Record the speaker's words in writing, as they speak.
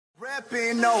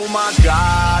Oh my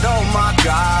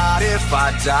God, if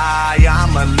I die,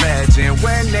 I'm a legend.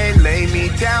 When they lay me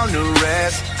down to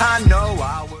rest, I know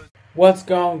I was. What's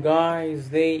going on, guys?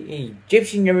 The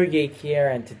Egyptian Yuri Geek here,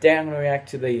 and today I'm going to react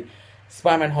to the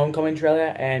Spider-Man Homecoming trailer.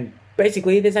 And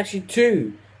basically, there's actually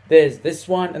two. There's this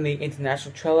one and the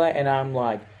international trailer, and I'm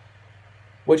like,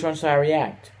 which one should I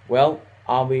react? Well,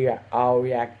 I'll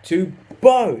react to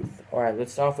both. Alright,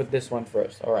 let's start off with this one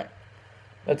first. Alright,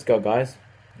 let's go, guys.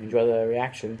 Enjoy the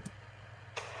reaction.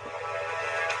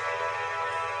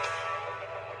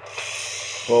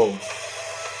 Whoa.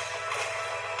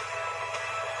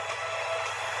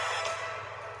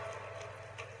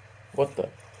 What the?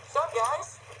 Sup,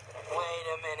 guys? Wait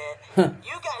a minute.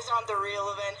 You guys aren't the real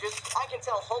Avengers. I can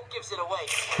tell Hulk gives it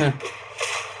away.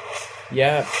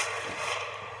 Yeah.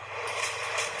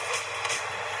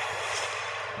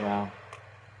 Wow.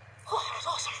 Oh, that was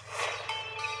awesome.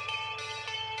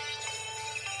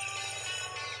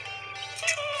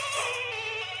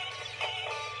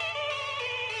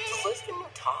 Is Liz getting a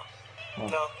top? Oh.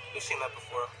 No, you've seen that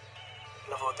before.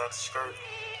 Never with that skirt.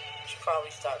 Should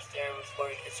probably stop staring before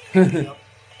he gets creepy.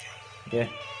 Yeah.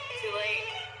 Too late.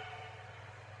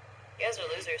 You guys are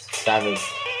losers. Savage.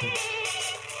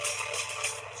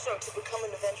 So, to become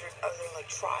an Avenger, are there like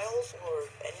trials or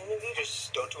an interview?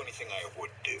 Just don't do anything I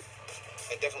would do.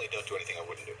 And definitely don't do anything I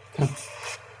wouldn't do.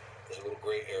 There's a little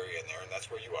gray area in there, and that's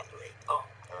where you operate. Oh,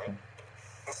 alright?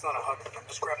 That's not a hug. I'm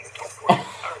just grabbing the toe for you.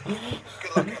 Alright.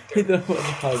 Good luck out He there. don't want to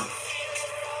hug.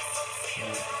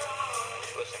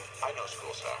 Listen, I know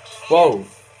school sucks. Whoa. you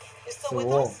still The with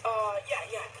wall. us?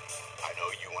 Yeah. I know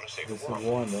you want to save This the is world.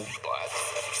 one, though. But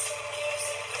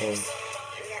Oh.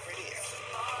 you're not ready yet.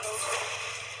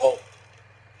 Oh.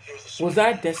 Here's the switch. Was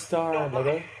that Death Star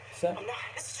logo set? I'm not.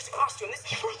 This is just a costume. This is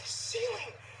for the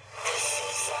ceiling.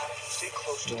 Stay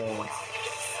close to the Yeah. ground.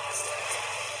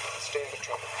 Stay out of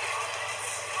trouble.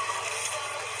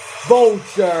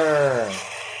 Vulture!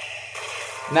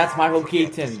 And that's Michael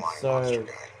Keaton, Flying so monster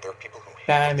guy. There are people who hate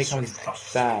Batman this becomes sort of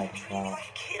thing. bad. Treat me Wow. like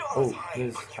a kid all the Oh, time.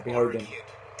 there's But Happy you are a Hogan. kid.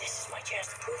 This is my chance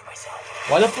to prove myself.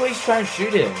 Why the police trying to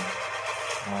shoot him?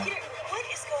 Peter, what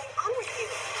is going on with you?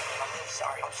 I'm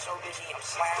sorry. I'm so busy. I'm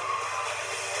slammed.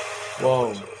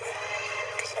 Whoa.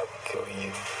 Because I will kill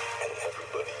you and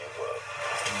everybody you love.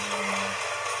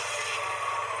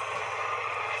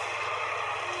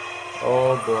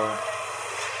 Oh boy.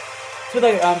 So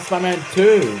like Spider-Man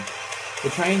 2. The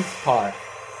trains part.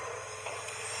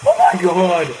 Oh my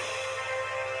god!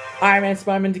 Iron Man and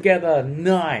Spider-Man together.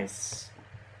 Nice.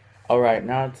 Alright,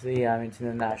 now to the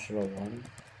international one.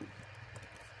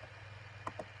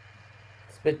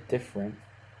 It's a bit different.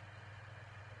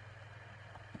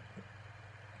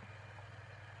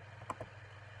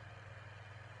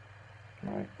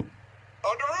 Alright.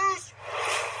 Underoos!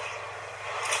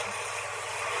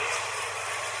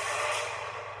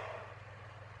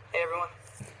 Hey, everyone.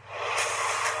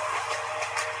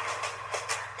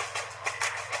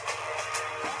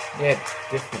 Yeah,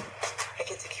 different. I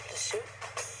get to keep the suit.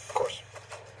 Of course.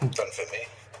 Doesn't fit me.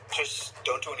 Just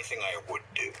don't do anything I would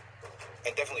do.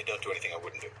 And definitely don't do anything I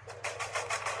wouldn't do.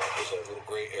 There's a little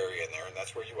gray area in there, and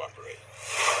that's where you operate.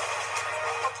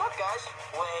 What's up, guys?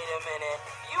 Wait a minute.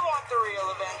 You aren't the real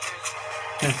Avengers.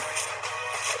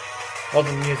 Love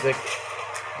the music.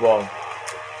 Whoa.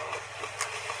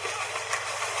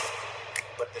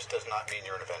 But this does not mean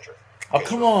you're an Avenger. Oh,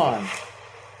 come on.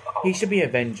 He should be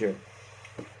Avenger.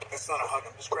 It's not a hug.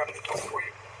 I'm just grabbing the toe for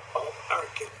you. Oh, all right,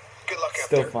 kid. Good luck out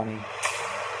Still there. funny.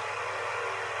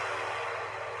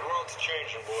 The world's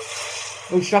changing, boys.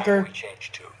 Oh, Shocker. We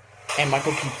change too. And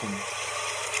Michael Keaton.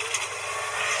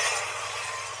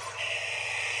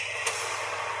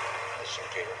 Listen,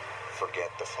 Peter.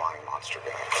 Forget the flying monster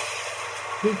guy.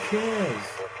 Who cares?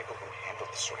 There are people who handle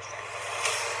this sort of thing.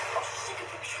 I'm sick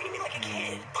of you treating me like a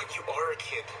kid. But you are a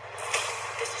kid.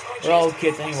 This is my chance. We're all to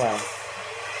kids prove anyway. myself.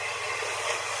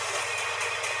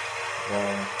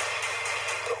 Whoa.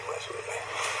 Don't mess with me.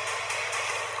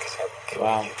 'Cause I will kill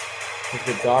Wow. you. It's a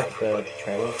bit dark, the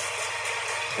trailer.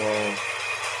 Whoa.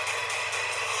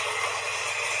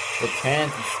 The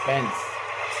tense suspense.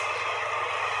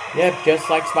 Yep, just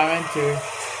like Spider-Man 2.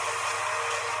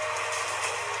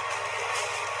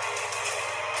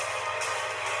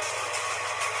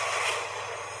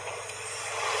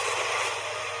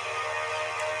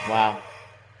 Wow.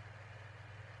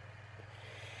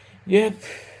 Yep.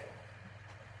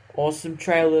 Awesome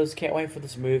trailers. Can't wait for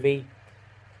this movie.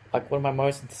 Like one of my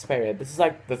most anticipated. This is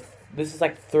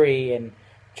like 3, and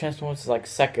Transformers is like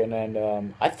 2nd,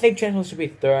 and I think Transformers should be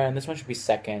 3rd, and this one should be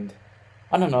 2nd.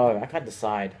 I don't know. I can't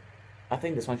decide. I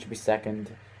think this one should be 2nd.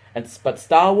 But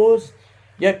Star Wars.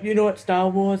 Yep, you know what Star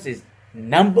Wars is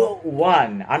Number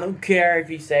one. I don't care if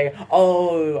you say,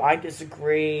 "Oh, I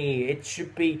disagree. It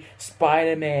should be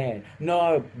Spider-Man."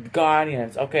 No,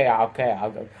 Guardians. Okay.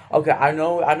 I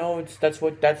know. I know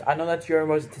that's your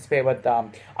most anticipated,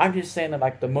 but I'm just saying that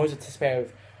like the most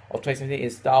anticipated of 2017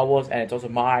 is Star Wars, and it's also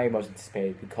my most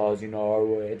anticipated because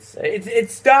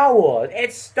it's Star Wars.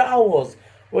 It's Star Wars.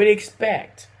 What do you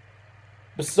expect?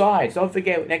 Besides, don't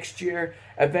forget next year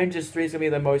Avengers 3 is gonna be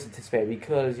the most anticipated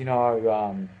because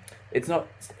it's not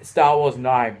Star Wars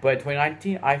 9, but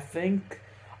 2019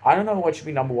 I don't know what should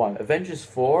be number one, Avengers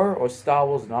 4 or Star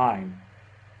Wars 9.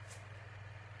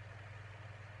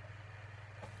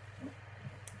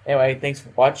 Anyway, thanks for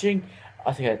watching.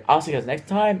 I'll see you guys next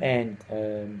time, and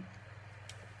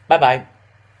bye bye.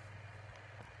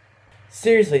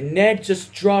 Seriously, Ned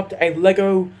just dropped a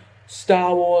Lego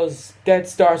Star Wars Death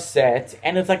Star set,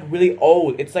 and it's like really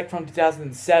old. It's like from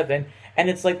 2007, and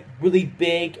it's like really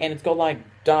big, and it's got like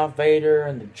Darth Vader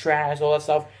and the trash, all that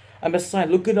stuff. I'm just saying,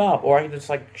 look it up, or I can just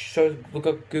like look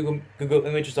up Google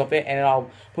images of it, and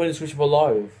I'll put it in the description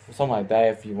below, something like that,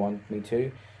 if you want me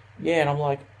to. Yeah, and I'm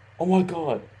like, oh my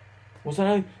god, was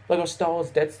that like a Star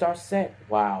Wars Death Star set?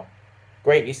 Wow,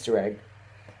 great Easter egg.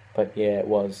 But yeah, it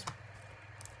was.